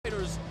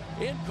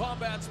in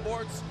combat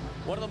sports.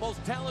 One of the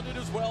most talented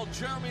as well,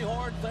 Jeremy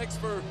Horn. Thanks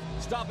for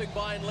stopping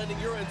by and lending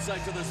your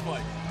insight to this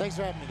fight. Thanks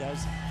for having me,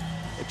 guys.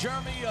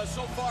 Jeremy,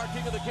 so far,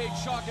 King of the Cage,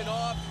 shock and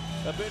awe.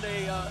 Been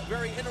a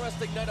very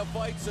interesting night of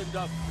fights. And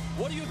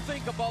what do you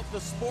think about the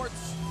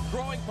sport's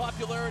growing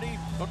popularity,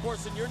 of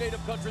course, in your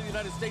native country, the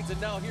United States,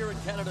 and now here in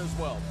Canada as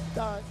well?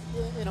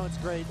 You know, it's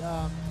great.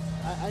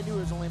 I knew it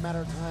was only a matter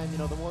of time. You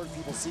know, the more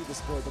people see the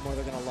sport, the more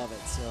they're going to love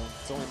it. So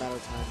it's only a matter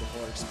of time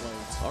before it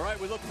explodes. All right,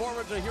 we look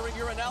forward to hearing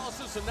your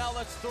analysis. And now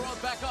let's throw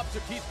it back up to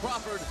Keith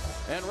Crawford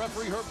and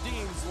referee Herb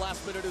Dean's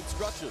last-minute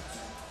instructions.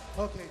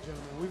 Okay,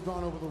 gentlemen, we've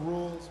gone over the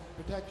rules.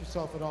 Protect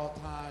yourself at all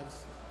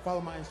times. Follow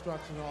my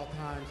instructions at all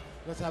times.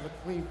 Let's have a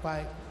clean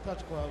fight.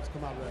 Touch gloves.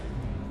 Come out ready.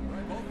 All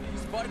right, both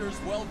these fighters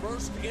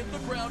well-versed in the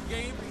ground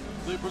game.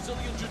 The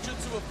Brazilian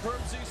Jiu-Jitsu of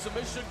Kirmse,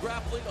 submission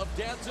grappling of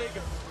Danzig.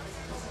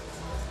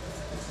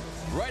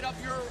 Right up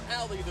your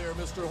alley there,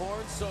 Mr.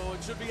 Horn. So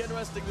it should be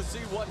interesting to see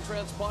what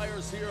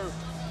transpires here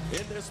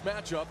in this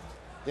matchup.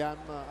 Yeah,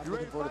 I'm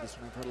looking forward to this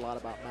one. I've heard a lot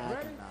about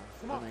Mac,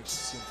 and I'm anxious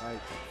to see him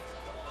fight.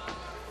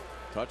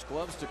 Touch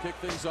gloves to kick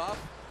things off.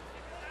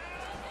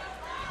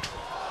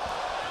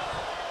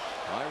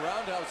 High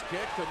roundhouse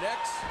kick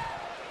connects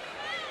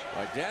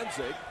by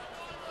Danzig.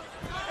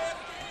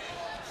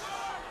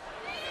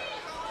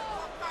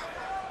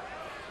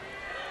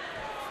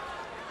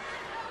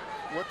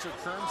 What should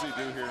Kirmse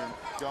do here in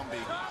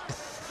Gumby?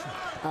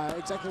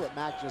 Exactly what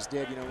Mac just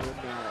did. You know,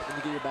 when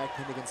you get your back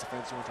pinned against the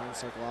fence, you want to try and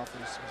circle off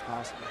as soon as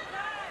possible.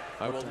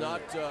 I will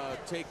not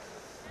take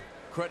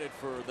credit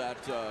for that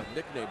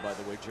nickname, by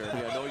the way,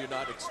 Jeremy. I know you're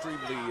not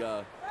extremely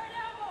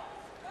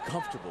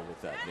comfortable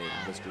with that name,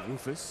 Mr.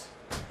 Rufus.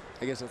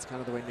 I guess that's kind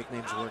of the way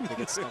nicknames work. They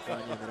get stuck on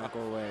you and they don't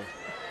go away.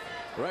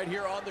 Right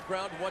here on the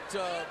ground, what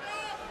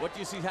do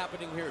you see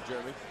happening here,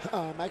 Jeremy?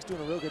 Mac's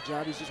doing a real good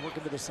job. He's just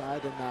working to the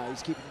side, and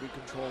he's keeping good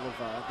control of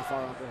the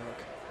far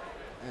underhook.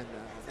 And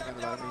I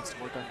think he needs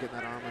to work on getting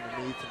that arm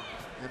underneath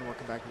and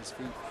working back to his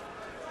feet.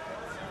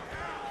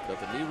 Got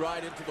the knee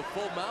ride into the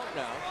full mount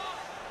now.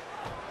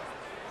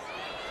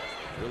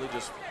 Really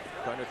just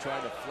trying to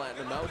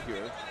flatten him out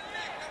here.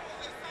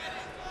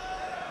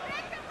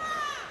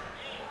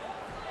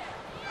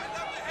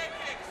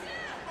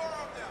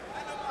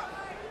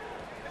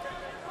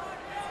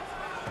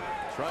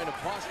 Trying to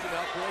posture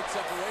now, great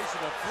separation,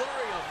 a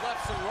flurry of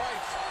lefts and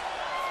rights.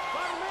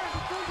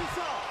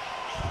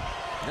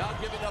 Now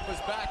giving up his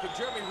back, and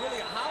Jeremy,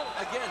 really, how,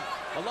 again,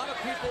 a lot of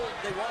people,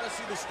 they want to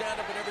see the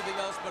stand-up and everything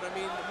else, but I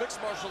mean,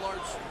 mixed martial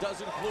arts does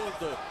include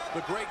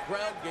the great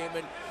ground game,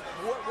 and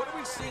what are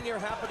we seeing here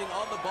happening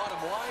on the bottom?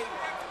 Why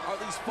are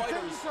these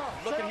fighters,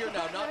 look at here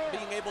now, not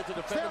being able to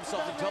defend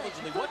themselves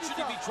intelligently? What should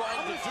he be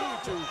trying to do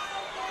to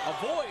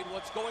avoid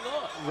what's going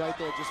on? Right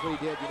there, just what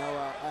he did. You know,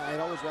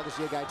 I'd always rather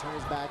see a guy turn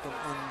his back and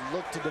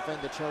look to defend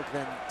the choke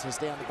than to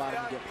stay on the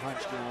bottom and get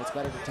punched. You know, it's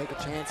better to take a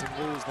chance and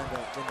lose than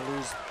to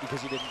lose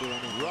because you didn't do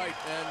anything. Right,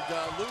 and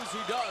lose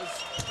he does.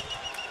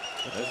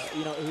 But,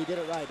 you know, he did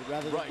it right.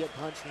 Rather than get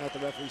punched and let the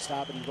referee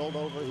stop it, he rolled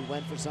over, he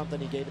went for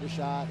something, he gave it a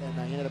shot, and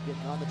he ended up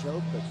getting on the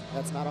choke, but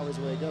that's not always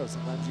the way it goes.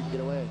 Sometimes you can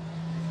get away.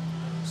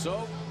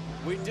 So,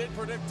 we did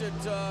predict it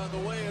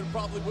the way it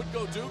probably would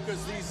go too,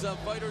 because these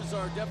fighters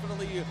are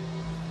definitely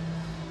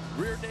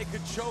rear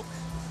naked choke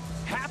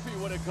happy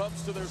when it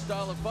comes to their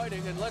style of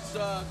fighting. And let's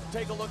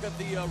take a look at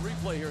the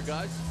replay here,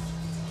 guys.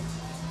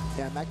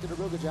 Yeah, Mac did a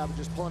real good job of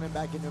just pulling him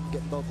back into him,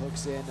 getting both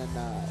hooks in, and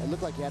it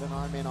looked like he had an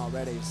arm in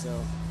already, so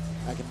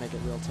that can make it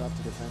real tough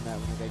to defend that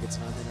when the guy gets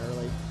an arm in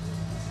early.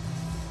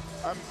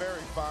 I'm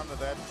very fond of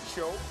that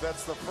choke.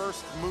 That's the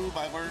first move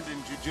I learned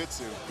in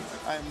Jiu-Jitsu.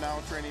 I am now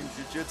training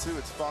Jiu-Jitsu.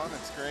 It's fun,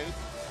 it's great.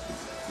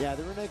 Yeah,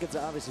 the rear naked's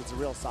obviously it's a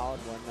real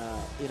solid one.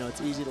 You know, it's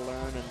easy to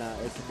learn, and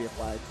it can be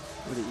applied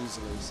pretty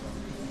easily. So.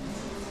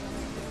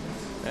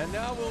 And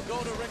now we'll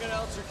go to ring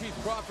announcer Keith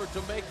Crawford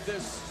to make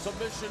this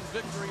submission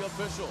victory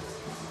official.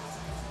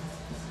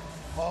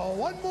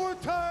 One more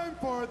time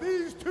for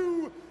these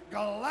two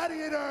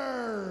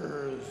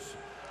gladiators.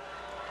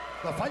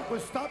 The fight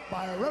was stopped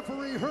by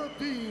referee Herb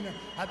Dean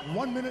at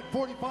 1 minute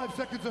 45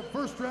 seconds of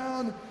first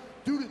round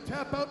due to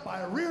tap out by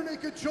a rear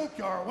naked choke.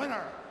 Your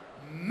winner,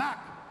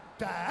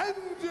 Mac+Danzig.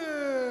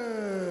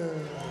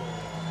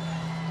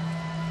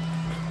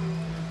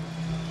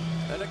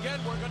 And again,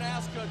 we're going to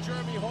ask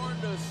Jeremy Horn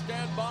to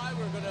stand by.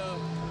 We're going to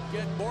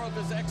get more of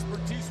his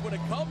expertise when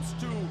it comes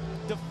to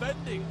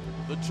defending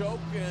the choke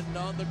and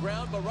on the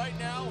ground. But right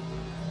now,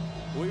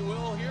 we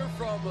will hear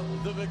from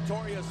the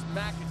victorious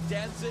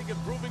Mac+Danzig,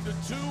 improving to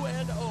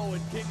 2-0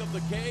 in King of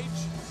the Cage.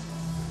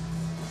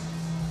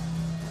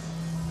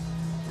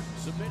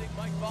 Submitting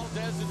Mike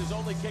Valdez in his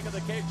only King of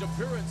the Cage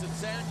appearance in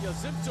San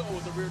Jacinto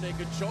with a rear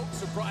naked choke.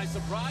 Surprise,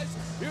 surprise.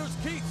 Here's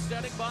Keith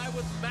standing by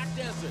with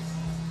Mac+Danzig.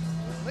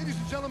 Ladies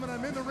and gentlemen,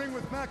 I'm in the ring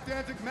with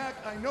Mac+Danzig. Mac,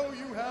 I know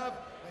you have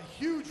a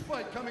huge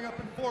fight coming up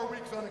in 4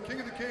 weeks on a King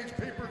of the Cage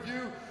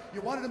pay-per-view.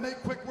 You wanted to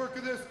make quick work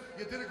of this.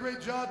 You did a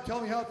great job.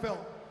 Tell me how it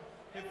felt.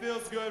 It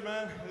feels good,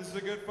 man. This is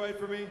a good fight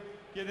for me.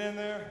 Get in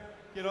there,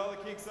 get all the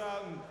kinks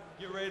out, and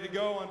get ready to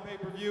go on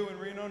pay-per-view in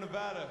Reno,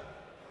 Nevada.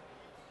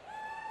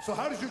 So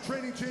how does your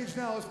training change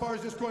now as far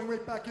as just going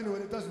right back into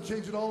it? It doesn't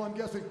change at all, I'm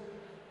guessing.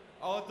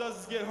 All it does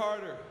is get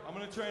harder. I'm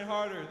going to train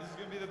harder. This is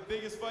going to be the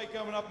biggest fight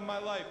coming up in my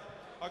life.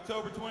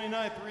 October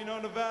 29th,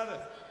 Reno,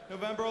 Nevada.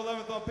 November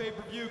 11th on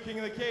pay-per-view, King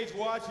of the Cage.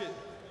 Watch it.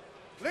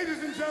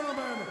 Ladies and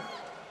gentlemen,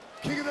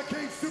 King of the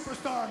Cage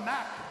superstar,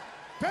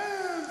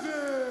 Mac+Danzig.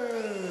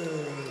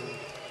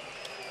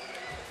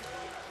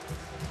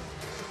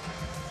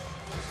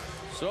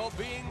 So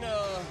being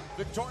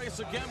victorious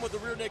again with the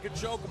rear naked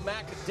choke,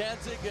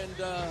 Mac+Danzig, and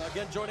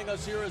again joining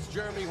us here is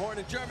Jeremy Horn.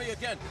 And Jeremy,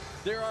 again,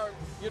 there are,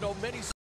 many